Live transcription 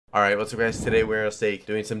Alright, what's up guys? Today we're at stake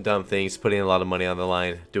doing some dumb things, putting a lot of money on the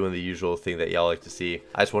line, doing the usual thing that y'all like to see.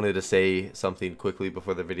 I just wanted to say something quickly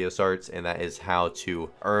before the video starts, and that is how to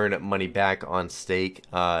earn money back on stake.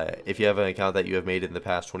 If you have an account that you have made in the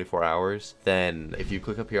past 24 hours, then if you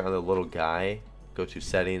click up here on the little guy, go to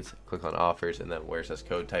settings, click on offers, and then where it says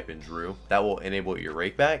code, type in Drew. That will enable your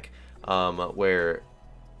rake back, where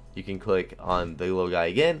you can click on the little guy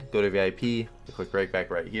again, go to VIP, click Rakeback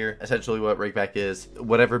right here. Essentially what Rakeback is,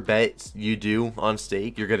 whatever bets you do on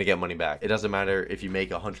stake, you're gonna get money back. It doesn't matter if you make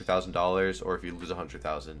 $100,000 or if you lose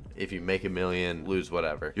 100,000. If you make $1 million, lose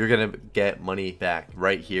whatever. You're gonna get money back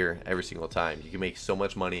right here every single time. You can make so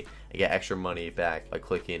much money and get extra money back by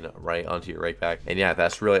clicking right onto your Rakeback. And yeah,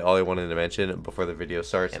 that's really all I wanted to mention before the video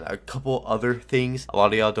starts. And a couple other things. A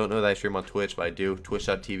lot of y'all don't know that I stream on Twitch, but I do.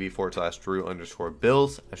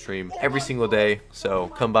 Twitch.tv/Drew_Bills. I stream every single day, so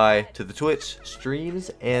come by to the Twitch streams,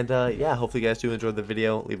 and yeah, hopefully you guys do enjoy the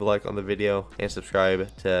video. Leave a like on the video and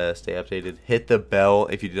subscribe to stay updated. Hit the bell.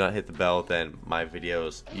 If you do not hit the bell, then my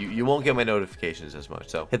videos, you won't get my notifications as much.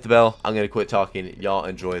 So hit the bell. I'm gonna quit talking. Y'all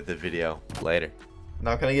enjoy the video. Later.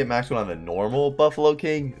 Now, can I get Maxwell on the normal Buffalo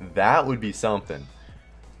King? That would be something.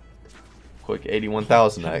 Quick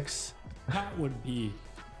 81,000x. That would be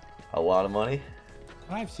A lot of money.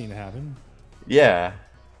 I've seen it happen. Yeah.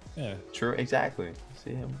 Yeah. True. Exactly. See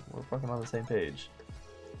him. We're fucking on the same page.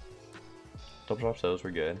 Double drop those. We're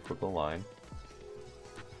good. Quick little line.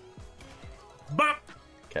 Bop.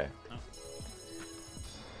 Okay.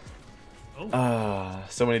 Oh.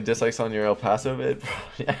 So many dislikes on your El Paso vid.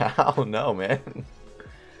 Yeah, I don't know, man.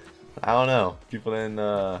 I don't know. People didn't.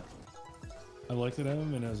 I looked at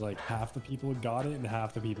him and it was like half the people got it and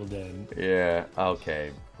half the people didn't. Yeah.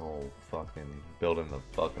 Okay. Oh, fucking building the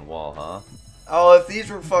fucking wall, huh? Oh, if these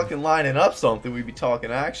were fucking lining up something, we'd be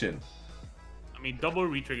talking action. I mean, double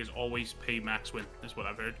retriggers always pay max win, is what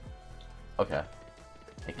I've heard. Okay.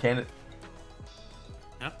 And can it?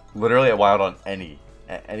 Yeah. Literally a wild on any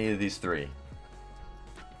of these three.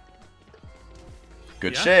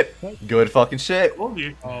 Good Yeah. shit. Good fucking shit. Told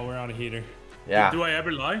you. Oh, we're on a heater. Yeah. Do I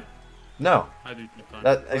ever lie? No. I do. Sometimes.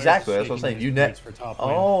 That exactly. That's what I'm Shaking saying. his You boots net. for top win.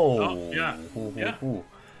 Oh. Oh, yeah. Ooh, Yeah. ooh.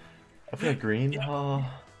 I feel like green. Yeah. Oh.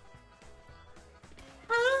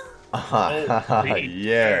 Oh,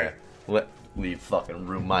 Yeah. Leave fucking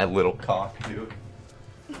room my little cock, dude.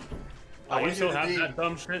 Oh, you want still you to have be- that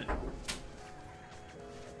dumb shit?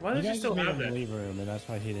 Why You does you guys still made have him that? leave room, and that's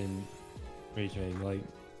why he didn't retrain. Like,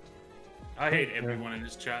 I hate everyone in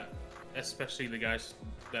this chat, especially the guys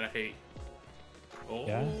that I hate. Oh,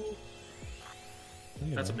 Yeah?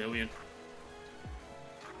 you that's a know, million.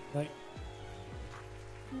 like,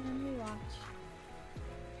 Let me watch.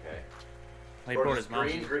 Okay. He brought his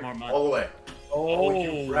mouse. Smart man. All the way. Oh,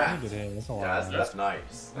 you look rat. at him. That's a lot. Yeah, that's nice.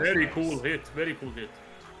 That's very nice. cool hit. Very cool hit.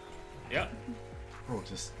 Yeah. Bro,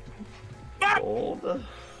 just gold.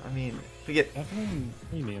 I mean, forget Definitely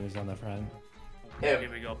premiums on the front. Here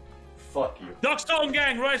him. we go. Fuck you. Duckstone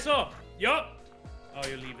gang, rise up. Yup. Oh,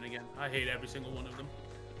 you're leaving again. I hate every single one of them.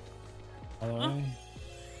 All the way.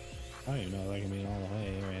 I don't even know if that can be all the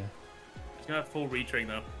way area. He's gonna have full retrig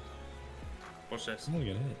though. Watch this. That's a good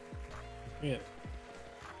hit. Yeah.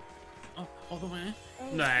 Oh, all the way. That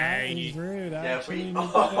was Nice. rude. Yeah, if we. Actually,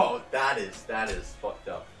 Oh, that is fucked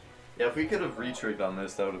up. Yeah, if we could have retrigged on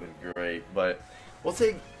this, that would have been great. But we'll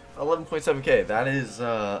take 11.7k. That is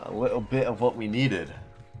a little bit of what we needed.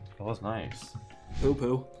 That was nice. Poo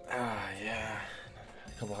poo. Ah, yeah.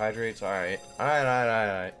 A couple hydrates. All right. All right. All right.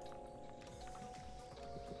 All right.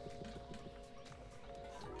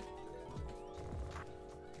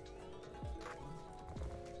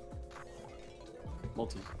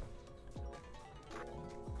 Multi.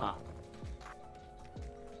 Ah.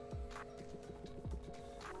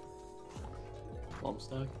 Bump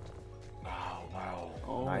stack. Oh wow.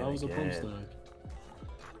 Oh, Nine that was a bump again. stack.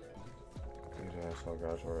 I saw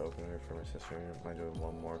garage door opener for my sister. Am I doing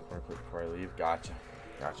one more corner quick before I leave? Gotcha.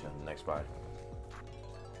 Gotcha. Next buy.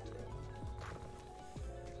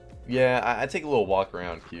 Yeah, I take a little walk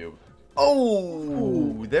around cube.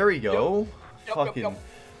 Oh, there we go. Fucking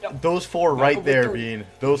those four right there, Bean.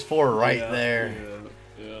 Those four right Yeah, there.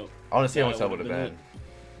 Yeah. I want to see how Yeah, much it that would would've have been been.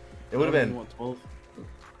 It would have been. What, 12? It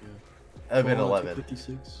would have been 11.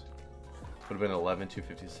 56. Would have been 11,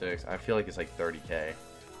 256. I feel like it's like 30k.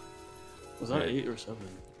 Was that Right. 8 or 7?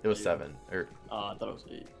 It was 7. Or I thought it was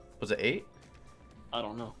 8. was it 8? I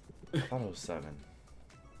don't know. I thought it was 7.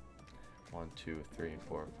 1, 2, 3,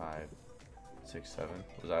 4, 5, 6, 7.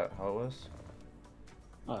 Was that how it was?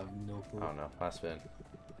 I have no I clue. don't know. Last spin.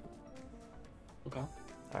 Okay.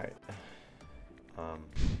 Alright.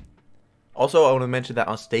 Also, I want to mention that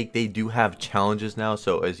on Stake, they do have challenges now.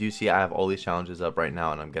 So as you see, I have all these challenges up right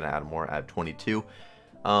now, and I'm going to add more at 22.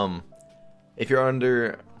 If you're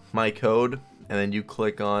under my code, and then you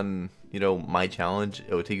click on, you know, my challenge,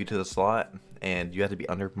 it will take you to the slot, and you have to be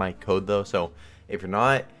under my code though. So if you're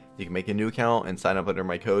not, you can make a new account and sign up under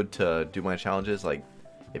my code to do my challenges. Like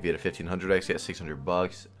if you had a 1500x, you get $600,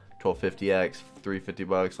 1250x,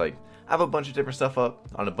 $350. Like I have a bunch of different stuff up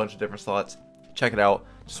on a bunch of different slots. Check it out.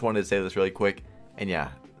 Just wanted to say this really quick. And yeah,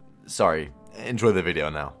 sorry. Enjoy the video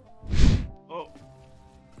now. Oh,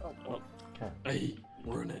 Hey,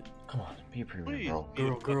 we're in it. Come on, be a premium, please.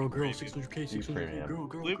 bro. Girl, Premium. 600k, Be 600k, premium.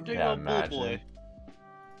 girl. Luke, take Yeah, on full imagine. play.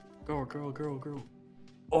 Girl.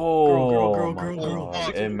 Oh, Girl, my girl.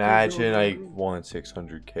 God. Girl, Imagine I girl. won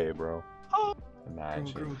 600k, bro. Oh,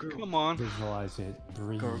 Imagine. Girl. come on. Visualize it.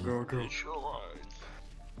 Breathe. Girl.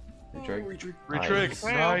 Retrick? Retrick.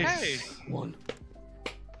 Nice. Nice. One.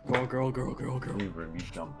 Girl.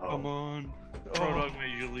 Come on. Pro Dog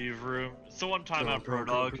made you leave room. It's the one time out, Pro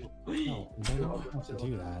Dog. No, you don't have to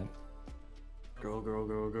do that.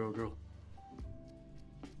 Girl.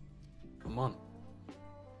 Come on.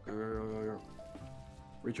 Girl.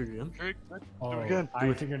 Retrick again. Trick. Oh, again.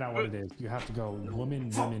 I figured out what it is. You have to go woman.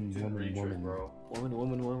 Woman.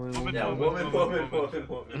 Yeah, woman.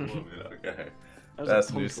 Okay. That was That's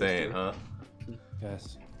a a new tongue saying, twister. huh?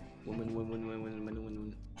 Yes. Woman.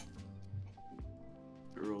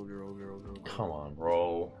 Girl. Come on,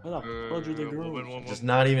 bro. What the fudge are the girls? Woman. Just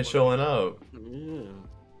not even showing up. Yeah.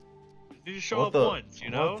 You just show What up the- once, you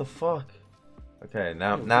know? What the fuck? Okay,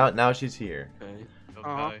 now she's here. Okay.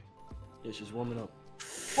 Okay. Yeah, she's warming up.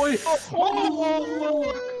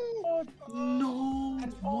 No.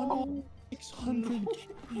 That's 600.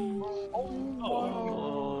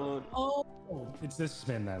 Oh. It's this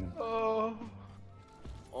spin then. Oh,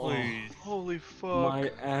 please. Holy fuck.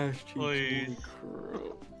 My ass cheeks. Please. Holy crap.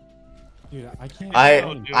 Dude, I can't.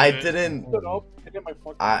 I didn't.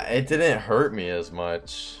 I It didn't hurt me as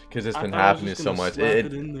much because it's I been thought I was happening just so gonna much. slap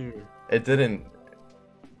It in there. it didn't.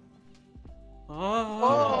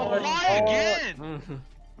 Oh, why again?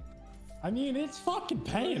 mean, it's fucking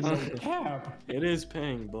pain. Like cap. It is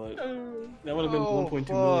paying, but that would have been Oh, 1.2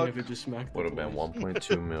 million if fuck. it just smacked. Would have been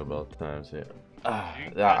 1.2 mil both times. Yeah.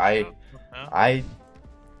 You Yeah. catch up, huh? I.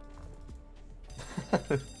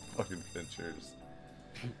 Fucking pictures.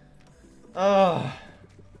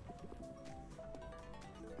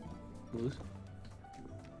 Lose?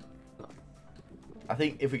 I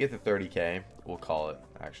think if we get to 30k, we'll call it.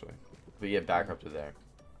 Actually, if we get back up to there,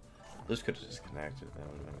 this could have just connected. That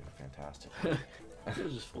would have been fantastic. It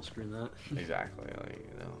was just full screen that. Exactly. Like,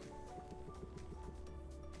 you know.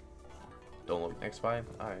 Don't look next by.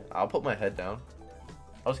 All right. I'll put my head down.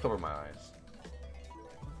 I'll just cover my eyes.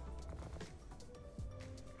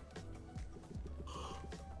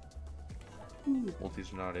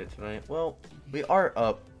 Multis are not it tonight. Well, we are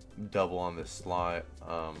up double on this slot.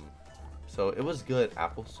 So it was good.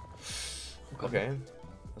 Apples. Okay,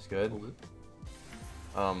 that's good.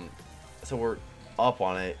 So we're up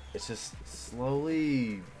on it. It's just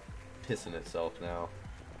slowly pissing itself now.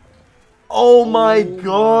 Oh my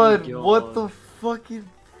god! What the fucking?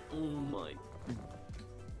 Oh my.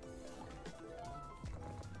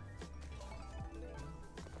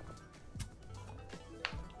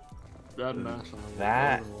 That match on the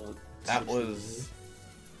That- Overlord, That 60. was,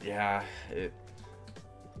 yeah. It.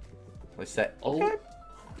 Like set. Oh. Okay.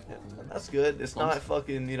 Yeah, that's good. It's not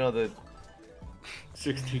fucking, you know, the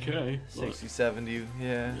 60k. 60, 70.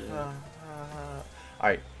 Yeah. Yeah.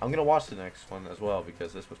 Alright, I'm gonna watch the next one as well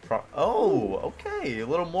because this was Oh, okay. A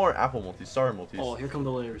little more apple multis. Sorry, multis. Oh, here come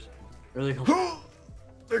the layers. Here they come.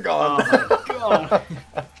 They're gone. Oh my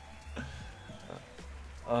god.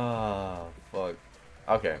 Oh, fuck.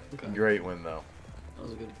 Okay. Okay. Great win, though. That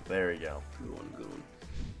was a good There we go. one.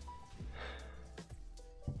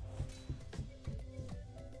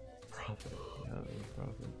 Profit. Yeah,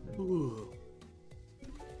 profit. Ooh.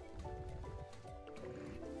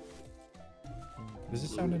 Does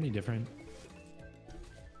this sound any different?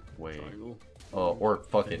 Wait. Triangle. Or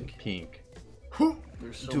fucking pink.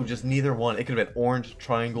 There's so Dude, many- just neither one. It could have been orange,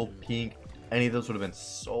 triangle, pink. Any of those would have been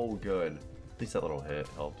so good. At least that little hit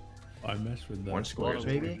helped. I messed with that. Orange a lot squares, of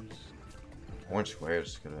maybe? oranges. Orange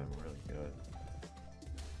squares could have been really good.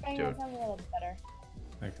 Triangles sound a little better.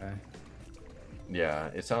 Okay. Yeah,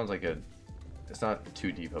 it sounds like a... It's not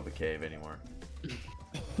too deep of a cave anymore.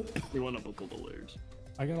 We went up a couple layers.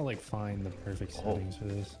 I gotta like find the perfect settings for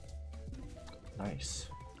this. Nice.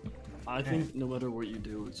 I think no matter what you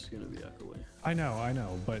do, it's gonna be echoey. I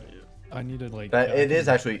know, but Yeah. I need to like. That it is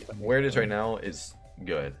actually where it is right now is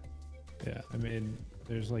good. Yeah, I mean,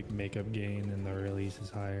 There's like makeup gain and the release is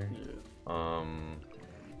higher. Yeah.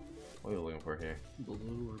 What are you looking for here?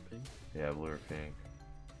 Blue or pink? Yeah, blue or pink.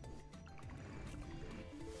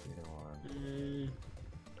 Either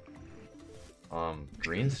one.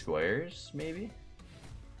 Green squares, maybe?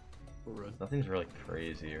 Or red? Nothing's really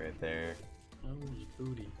crazy right there. That was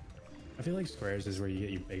booty. I feel like squares is where you get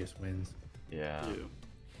your biggest wins. Yeah. Yeah.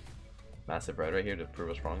 Massive red right here to prove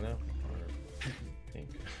us wrong, though? Or pink?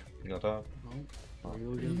 Pink on top? Oh,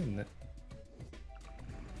 real again? Even that.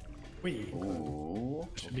 Wait. Ooh.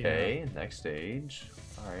 Should be Okay, next stage.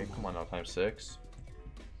 Alright, come on now, times 6.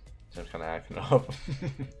 Tim's kind of acting up.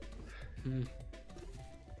 Hmm.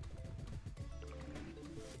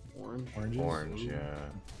 Orange. Oranges? Orange, Ooh. yeah.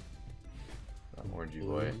 That orangey boy.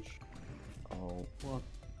 Orange. Oh, What?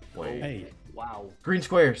 wait. Hey. Wow. Green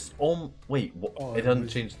squares. Oh, wait. Oh, it doesn't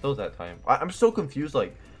was- change those that time. I'm so confused.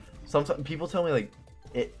 Like, sometimes people tell me like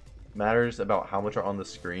it matters about how much are on the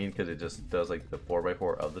screen because it just does like the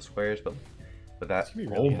 4x4 of the squares. But that. This could be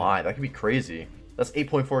Oh really good. my, that could be crazy. That's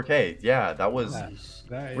 8.4K. Yeah, that was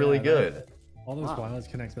That- really yeah, good. All those Wow. violets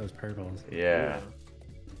connect to those purples. Yeah.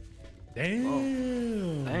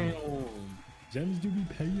 Damn. Damn. Gems do be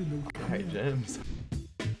paying. Alright, gems.